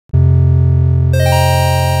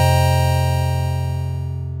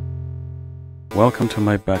Welcome to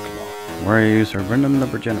my backlog, where I use a random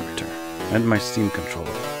number generator and my Steam controller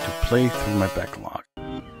to play through my backlog.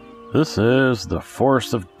 This is The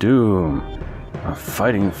Forest of Doom, a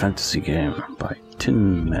fighting fantasy game by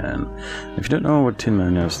Tin Man. If you don't know what Tin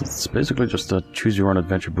Man is, it's basically just a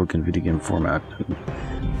choose-your-own-adventure book in video game format.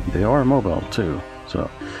 They are mobile too, so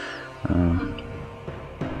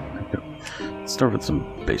let's start with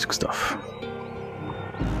some basic stuff.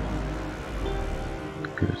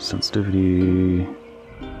 Good sensitivity,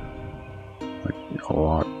 like a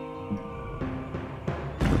lot.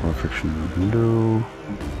 Turbo friction window,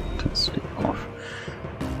 intensity off.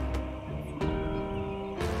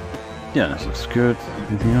 Yeah, this looks good.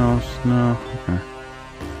 Anything else? No? Okay.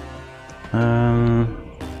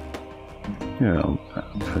 Yeah, I'll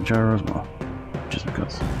add for gyro as well, just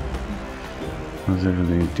because. Is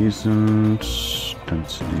everything decent?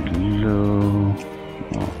 Density low.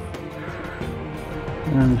 Off.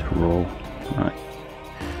 And roll. Alright.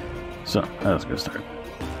 So, let's go start.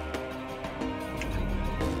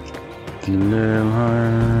 A little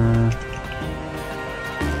higher.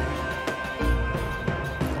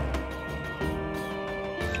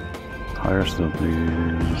 Higher still,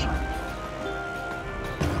 please.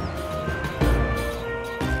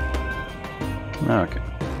 Okay.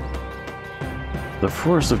 The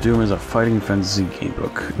Forest of Doom is a fighting fantasy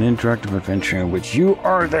gamebook, an interactive adventure in which you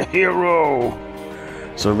are the hero!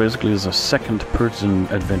 So basically it's a second-person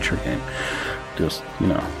adventure game. Just, you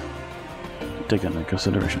know, take that into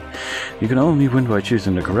consideration. You can only win by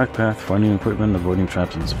choosing the correct path, finding equipment, avoiding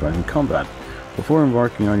traps, and surviving combat. Before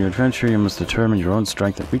embarking on your adventure, you must determine your own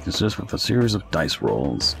strength and weaknesses with a series of dice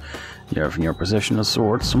rolls. You have in your possession a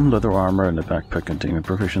sword, some leather armor, and a backpack containing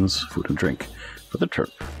provisions, food, and drink for the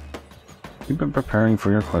trip. You've been preparing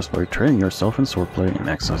for your quest by training yourself in swordplay and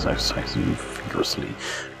exercising vigorously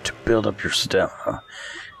to build up your stamina.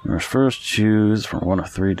 You must first choose from one of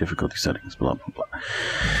 3 difficulty settings, blah blah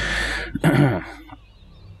blah.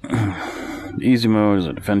 Easy mode is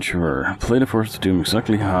adventurer. Play the Forest of Doom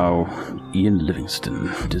exactly how Ian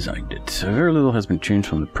Livingstone designed it. Very little has been changed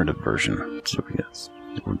from the printed version. So yes,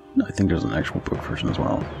 I think there's an actual book version as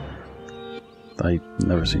well. I've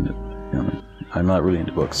never seen it. You know, I'm not really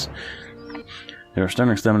into books. Your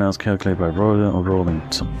standard stamina is calculated by rolling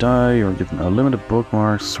some die or given unlimited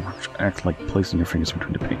bookmarks, which act like placing your fingers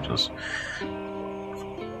between the pages.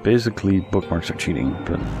 Basically, bookmarks are cheating,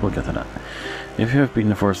 but we'll get to that. If you have beaten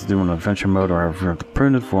the Forest of Doom in adventure mode or have read the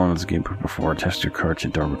printed form of this game before, test your courage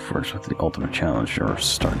in Darwin Forge with the ultimate challenge. Your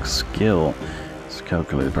starting skill is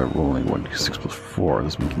calculated by rolling 1d6 plus 4,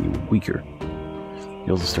 thus making you weaker. You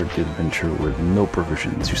also start the adventure with no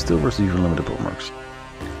provisions. You still receive unlimited bookmarks.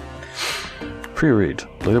 Pre-read.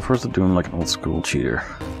 Play the Forest of Doom like an old school cheater.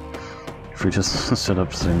 If you just set up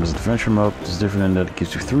the same as adventure mode, it's different in that it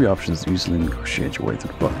gives you 3 options to easily negotiate your way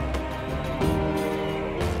through the book.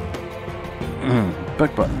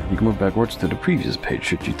 Back button. You can move backwards to the previous page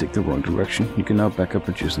should you take the wrong direction. You can now back up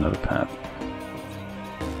and choose another path.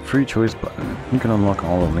 Free choice button. You can unlock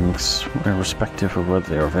all the links, irrespective of whether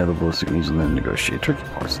they are available, so you can easily negotiate tricky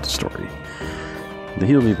parts of the story. The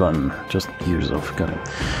heal me button. Just heal yourself. Got it.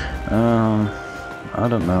 I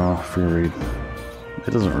don't know. Free read.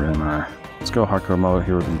 It doesn't really matter. Let's go hardcore mode.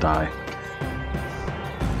 Hero can die.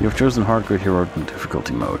 You have chosen hardcore hero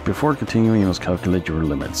difficulty mode. Before continuing, you must calculate your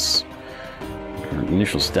limits. Your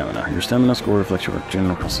initial stamina. Your stamina score reflects your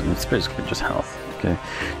general cost. It's basically just health. Okay.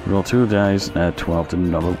 You roll 2 dice and add 12 to the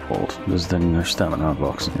number rolled. This is then your stamina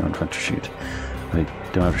box in your adventure sheet. I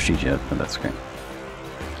don't have a sheet yet, but that's okay.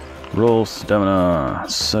 Roll stamina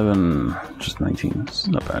 7, just 19. This is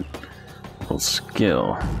not bad. Roll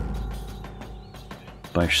skill.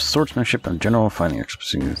 By swordsmanship and general fighting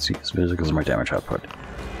expertise as basic as my damage output.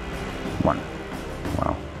 1.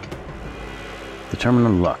 Wow.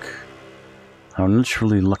 Determine luck. How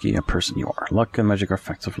naturally lucky a person you are. Luck and magic are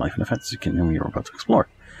facts of life in a fantasy kingdom you're about to explore.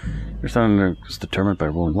 Your stamina is determined by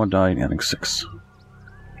rolling 1 die and adding 6.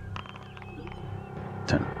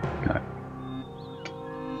 10. Got it.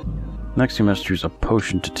 Next, you must choose a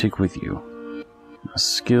potion to take with you. A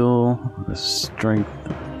skill, a strength,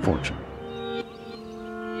 and fortune.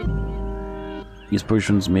 These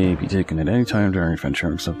potions may be taken at any time during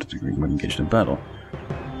adventure except when engaged in battle.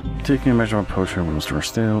 Taking a measure of potion will restore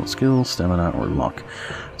skill, stamina, or luck.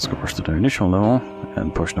 Scores to the initial level,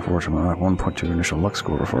 and potion of fortune will add 1 point to your initial luck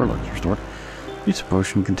score before luck is restored. Each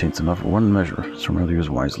potion contains enough 1 measure, so remember to use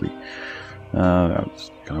wisely.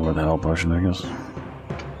 That's kind of what the hell potion, I guess.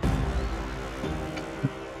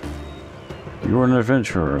 You are an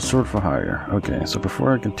adventurer, a sword for hire. Okay, so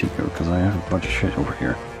before I continue, because I have a bunch of shit over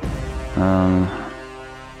here, I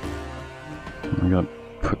gotta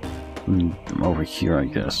put I'm over here, I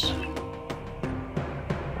guess.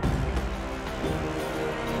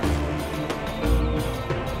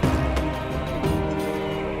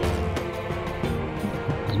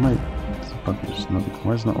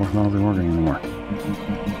 Why is it not really working anymore?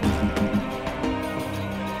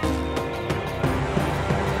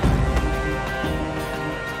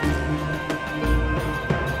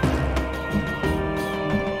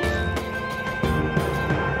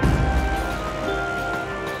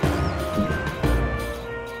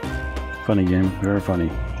 Funny game, very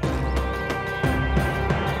funny.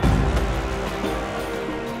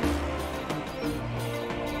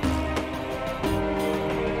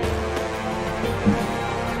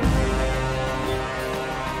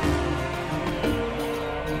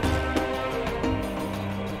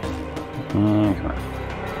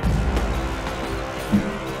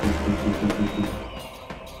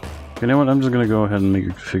 You know what, I'm just gonna go ahead and make a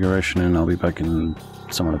configuration and I'll be back in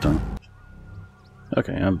some other time.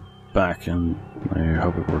 Okay, I'm back and I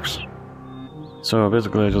hope it works. So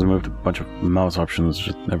basically I just moved a bunch of mouse options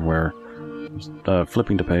just everywhere. Just,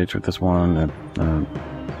 flipping the page with this one,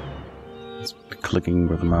 clicking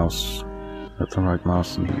with the mouse, that's the right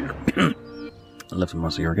mouse, and here. Left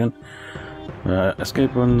mouse here again.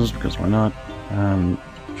 Escape buttons, because why not?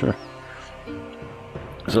 Sure.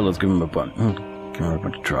 So let's give him a button. Give him a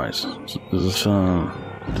bunch of tries. So this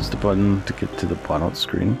is the button to get to the bottom of the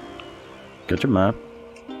screen. Get your map.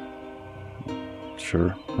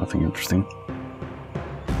 Sure, nothing interesting.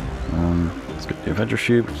 Let's get the adventure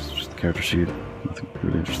sheet, which is just the character sheet. Nothing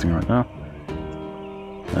really interesting right now.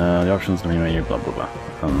 The options, the menu, blah blah blah.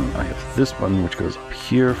 I have this button which goes up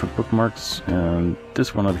here for bookmarks, and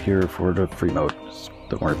this one up here for the free mode. So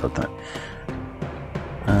don't worry about that.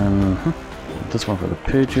 This one for the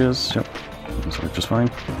pages. Yep, this works just fine.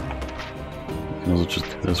 You can also just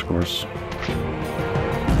do this, of course.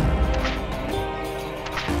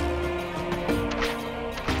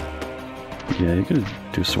 Yeah, you could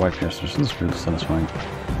do swipe gestures. This is really satisfying.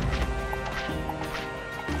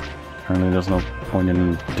 Apparently there's no point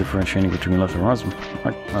in differentiating between left and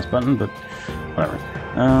right mouse button, but whatever.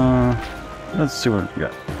 Let's see what we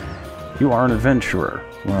got. You are an adventurer.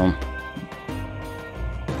 Well,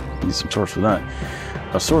 need some swords for that.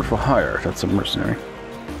 A sword for hire, that's a mercenary.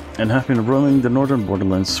 And have been roaming the northern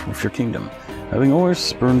borderlands with your kingdom. Having always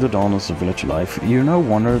spurned the dullness of village life, you now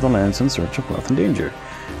wander the lands in search of wealth and danger.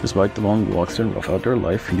 Despite the long walks and rough outdoor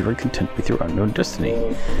life, you are content with your unknown destiny.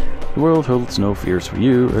 The world holds no fears for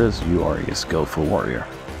you, as you are a skillful warrior.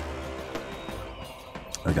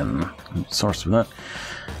 Again, source for that.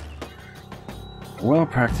 Well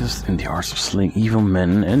practiced in the arts of slaying evil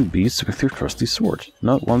men and beasts with your trusty sword.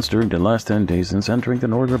 Not once during the last 10 days since entering the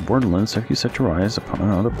northern borderlands have you set your eyes upon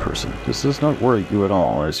another person. This does not worry you at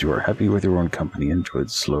all, as you are happy with your own company and enjoy the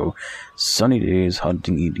slow, sunny days,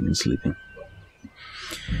 hunting, eating, and sleeping.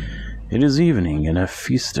 It is evening, and have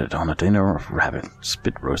feasted on a dinner of rabbit,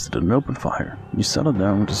 spit roasted in an open fire. You settle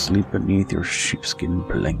down to sleep beneath your sheepskin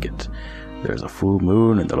blanket. There is a full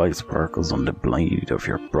moon, and the light sparkles on the blade of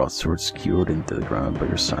your broadsword skewered into the ground by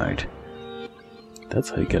your side. That's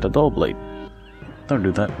how you get a dull blade. Don't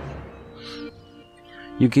do that.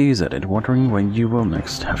 You gaze at it, wondering when you will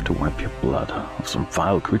next have to wipe your blood of some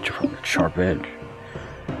vile creature from its sharp edge.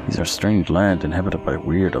 These are strange lands inhabited by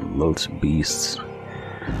weird and loathsome beasts.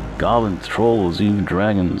 Goblins, trolls, even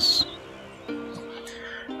dragons.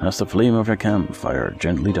 As the flame of your campfire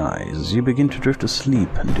gently dies, you begin to drift asleep,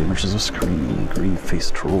 and images of screaming,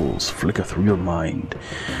 green-faced trolls flicker through your mind.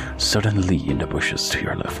 Suddenly, in the bushes to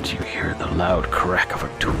your left, you hear the loud crack of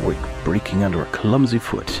a twig breaking under a clumsy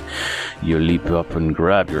foot. You leap up and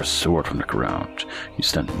grab your sword from the ground. You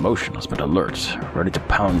stand motionless but alert, ready to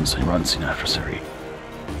pounce on your unseen adversary.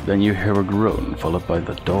 Then you hear a groan, followed by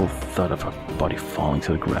the dull thud of a body falling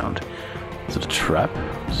to the ground. Is it a trap?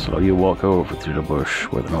 Slowly you walk over to the bush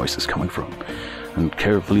where the noise is coming from, and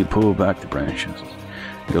carefully pull back the branches.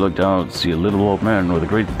 You look down and see a little old man with a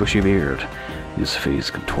great bushy beard, his face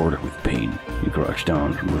contorted with pain. You crouch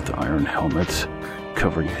down to remove the iron helmet,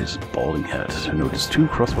 covering his balding head, and notice 2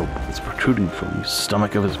 crossbow bolts protruding from the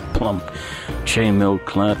stomach of his plump,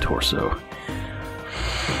 chainmail-clad torso.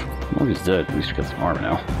 Well, he's dead. At least he got some armor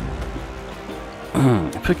now.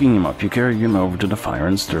 Picking him up, you carry him over to the fire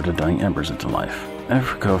and stir the dying embers into life.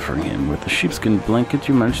 After covering him with the sheepskin blanket,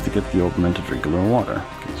 you manage to get the old man to drink a little water.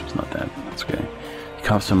 Okay, so it's not dead. That's okay. He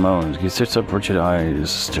coughs and moans. He sits up, rigid eyes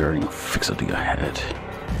staring fixedly ahead.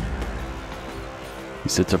 He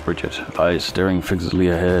sits up rigid, eyes staring fixedly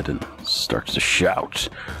ahead, and starts to shout.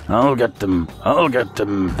 I'll get them! I'll get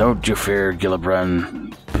them! Don't you fear,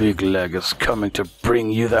 Gillibrand! big leg is coming to bring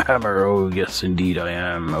you the hammer. Oh, yes, indeed I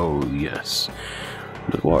am. Oh, yes.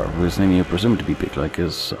 The dwarf, whose name you presume to be Big Leg,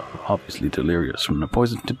 is obviously delirious from the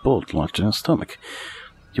poisoned bolt lodged in his stomach.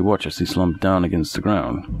 You watch as he slumps down against the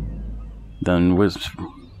ground. Then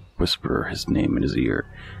whisper his name in his ear.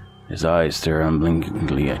 His eyes stare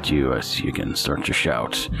unblinkingly at you as you can start to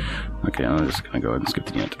shout. Okay, I'm just gonna go ahead and skip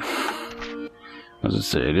to the end. What does it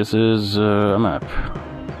say? This is a map.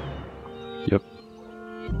 Yep.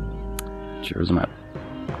 Sure is a map.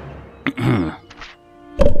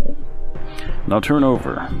 Now turn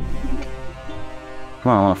over.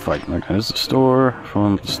 Come on, I want to fight. Okay, this is the store.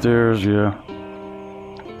 Falling up the stairs, yeah.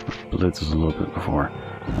 Blitz is a little bit before.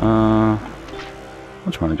 How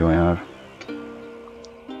much money do I have?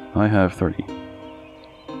 I have 30.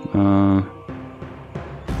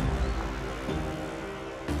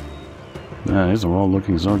 Yeah, these are all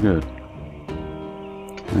looking so good.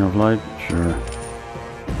 Ring of light, sure.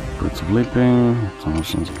 Birds of leaping, that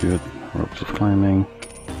sounds good. Ropes of climbing.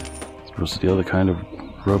 Supposed to the other kind of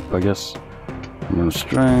rope, I guess. I'm gonna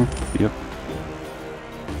strength, yep.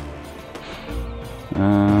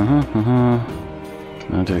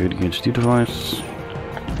 Anti-ADHD device.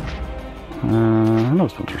 No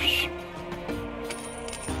filters.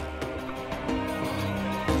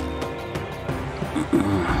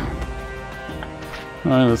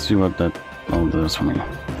 Alright, let's see what that all does for me.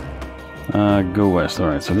 Go west.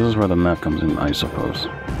 Alright, so this is where the map comes in, I suppose.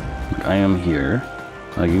 Like, I am here.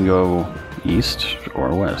 I can go east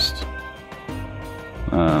or west.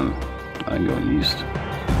 I can go east.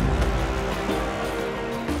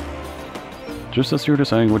 Just as you're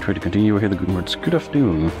deciding which way to continue, I hear the good words, "Good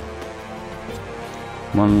afternoon.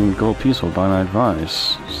 1 gold piece will buy my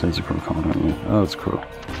advice," says the crow confidently. Oh, that's crow.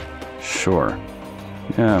 Sure.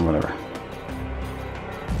 Yeah, whatever.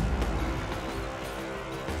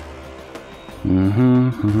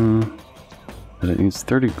 But it needs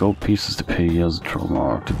 30 gold pieces to pay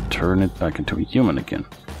Yelztromar to turn it back into a human again.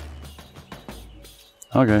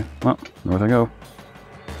 Okay, well, north I go.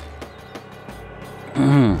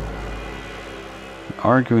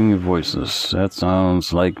 Arguing voices. That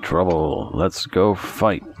sounds like trouble. Let's go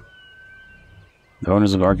fight. The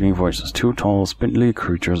owners of Arguing Voices. 2 tall, spindly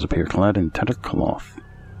creatures appear clad in tattered cloth.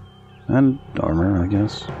 And armor, I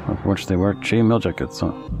guess. Of which they wear chainmail jackets,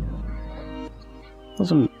 huh?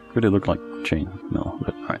 Doesn't really look like chainmail,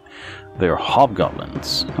 but alright. They are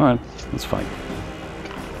hobgoblins. Alright, let's fight.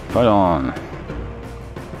 Fight on.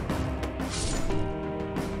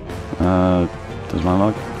 Does my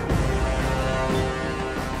luck?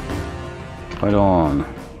 Fight on.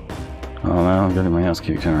 Oh man, I'm getting my ass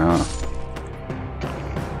kicked here, huh?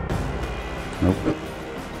 Nope.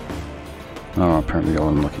 Oh, apparently I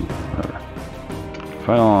wasn't looking. Whatever.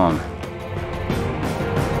 Fight on.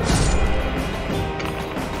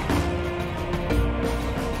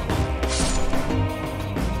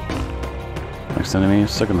 Next enemy,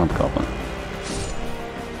 second hobgoblin.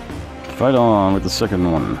 Fight on with the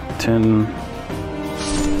second one. 10.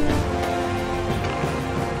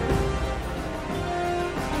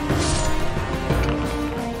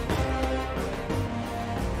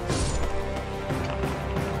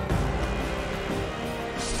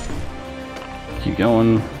 Keep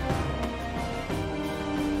going.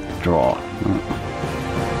 Draw.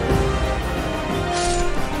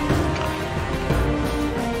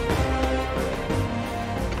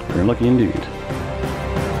 Very lucky indeed.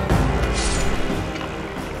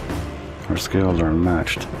 Our skills are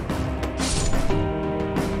matched.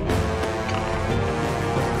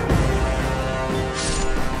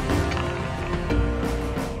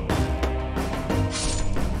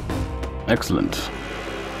 Excellent.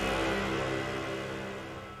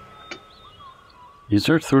 You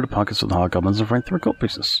search through the pockets of the hobgoblins and find 3 gold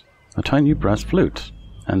pieces, a tiny brass flute,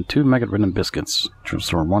 and 2 maggot-ridden biscuits, which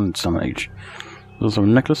restore 1 stamina each. There's a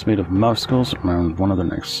necklace made of mouse skulls around one of the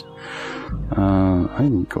necks.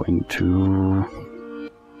 I'm going to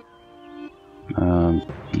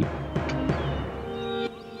eat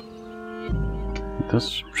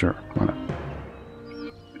this? Sure, why not?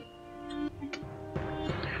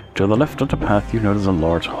 To the left of the path, you notice a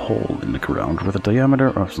large hole in the ground with a diameter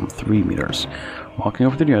of some 3 meters. Walking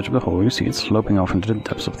over to the edge of the hole, you see it sloping off into the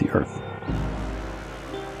depths of the earth.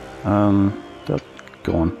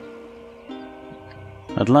 Go on.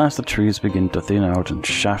 At last, the trees begin to thin out and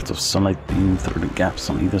shafts of sunlight beam through the gaps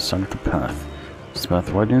on either side of the path. As the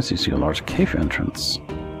path widens, you see a large cave entrance.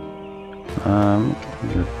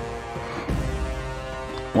 Good.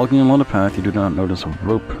 Walking along the path, you do not notice a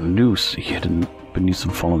rope noose hidden beneath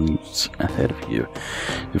some fallen leaves ahead of you.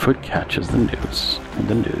 Your foot catches the noose,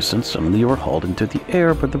 and suddenly you are hauled into the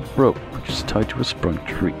air by the rope, which is tied to a sprung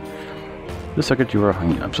tree. The second you are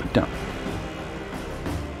hung upside down.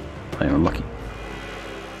 I am lucky.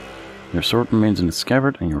 Your sword remains in its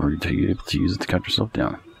scabbard, and you're ready to use it to cut yourself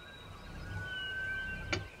down.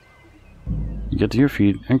 You get to your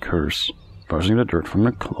feet and curse, brushing the dirt from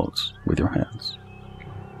your clothes with your hands.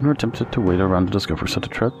 You are tempted to wait around to discover such a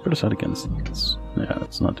trap, but decide against it. Yeah,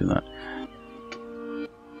 let's not do that.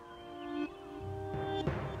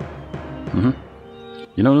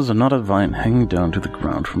 You notice a knotted vine hanging down to the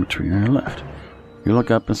ground from a tree on your left. You look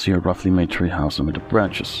up and see a roughly made tree house amid of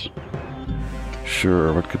branches.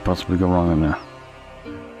 Sure, what could possibly go wrong in there?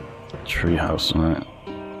 Tree house, alright.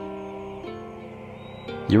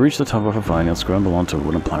 You reach the top of a vine and scramble onto a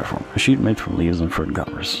wooden platform, a sheet made from leaves and fern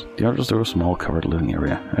covers. The others are a small covered living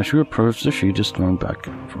area. As you approach, the sheet is thrown back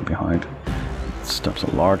from behind. It steps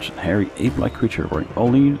a large and hairy ape-like creature wearing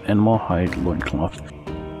only animal hide loincloth.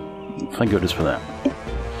 Thank goodness for that.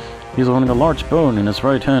 He's holding a large bone in his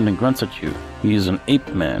right hand and grunts at you. He's an ape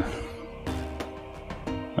man.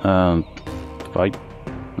 Fight?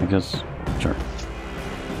 I guess. Sure.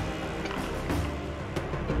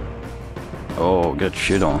 Oh, get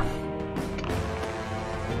shit on.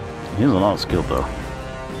 He has a lot of skill, though.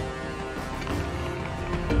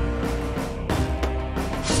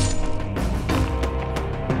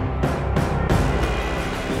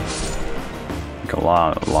 Like a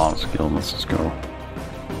lot of skill. Let's just go.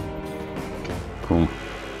 Cool.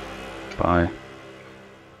 Bye.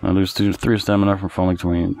 I lose 3 stamina from falling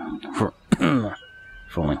falling.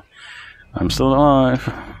 I'm still alive.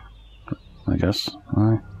 I guess.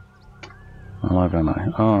 Alive am I?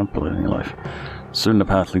 Oh, I'm barely any life. Soon the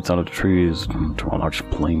path leads out of the trees to a large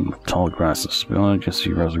plain with tall grasses. Beyond it, you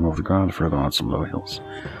see rising off the ground further on some low hills.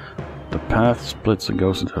 The path splits and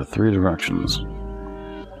goes into 3 directions.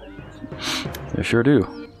 They sure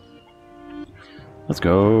do. Let's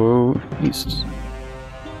go east.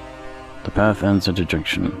 The path ends at a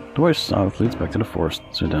junction. The way south leads back to the forest,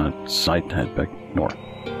 so down its side to head back north.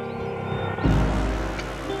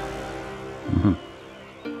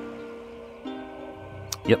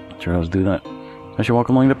 Yep, sure, let's do that. As you walk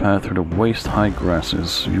along the path through the waist-high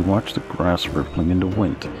grasses, you watch the grass rippling in the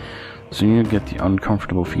wind. Soon you get the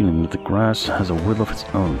uncomfortable feeling that the grass has a will of its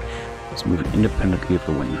own. It's moving independently of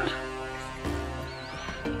the wind.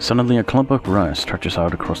 Suddenly, a clump of grass stretches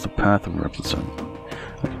out across the path and wraps itself.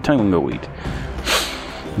 Like a tango weed.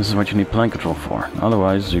 This is what you need plant control for.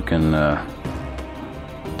 Otherwise, you can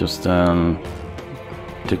just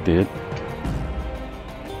take the hit.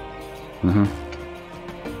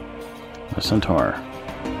 A centaur.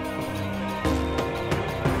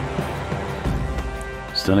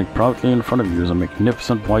 Standing proudly in front of you is a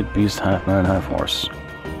magnificent white beast, half man, half horse.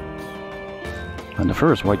 And the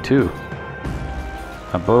fur is white too.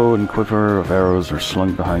 A bow and quiver of arrows are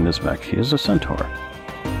slung behind his back. He is a centaur.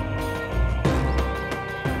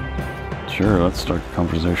 Sure, let's start the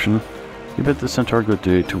conversation. You bid the centaur good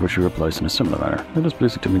day, to which he replies in a similar manner. It is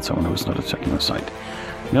pleasing to meet someone who is not attacking the sight.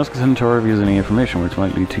 You ask the centaur if he has any information which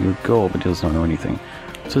might lead to your goal, but he does not know anything.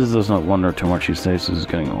 Since he does not wonder too much, he states he is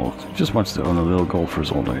getting old. He just wants to own a little gold for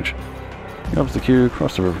his old age. He opens the queue,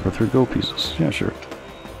 cross the river for 3 gold pieces. Yeah, sure.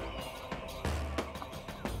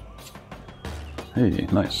 Hey,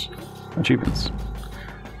 nice. Achievements.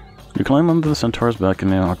 You climb onto the centaur's back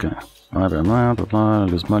and now, okay. Blah, blah, blah, I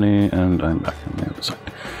lose money, and I'm back on the other side.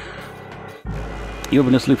 You've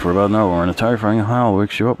been asleep for about an hour, and a terrifying howl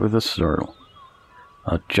wakes you up with a startle.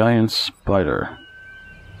 A giant spider.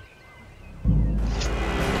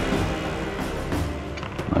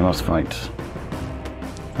 I must fight.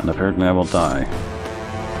 And apparently I will die.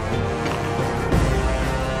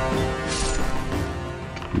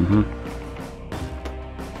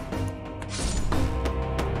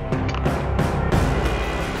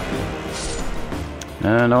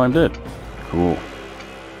 And now I'm dead. Cool.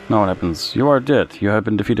 Now what happens? You are dead. You have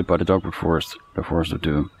been defeated by the Dogwood Forest, the Forest of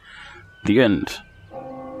Doom. The end.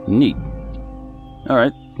 Neat.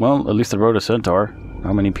 Alright, well, at least I rode a centaur.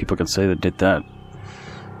 How many people can say that did that?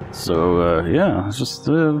 So, yeah, it's just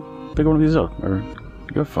pick one of these up. Or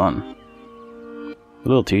good fun. A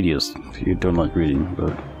little tedious if you don't like reading,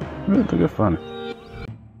 but they're good fun.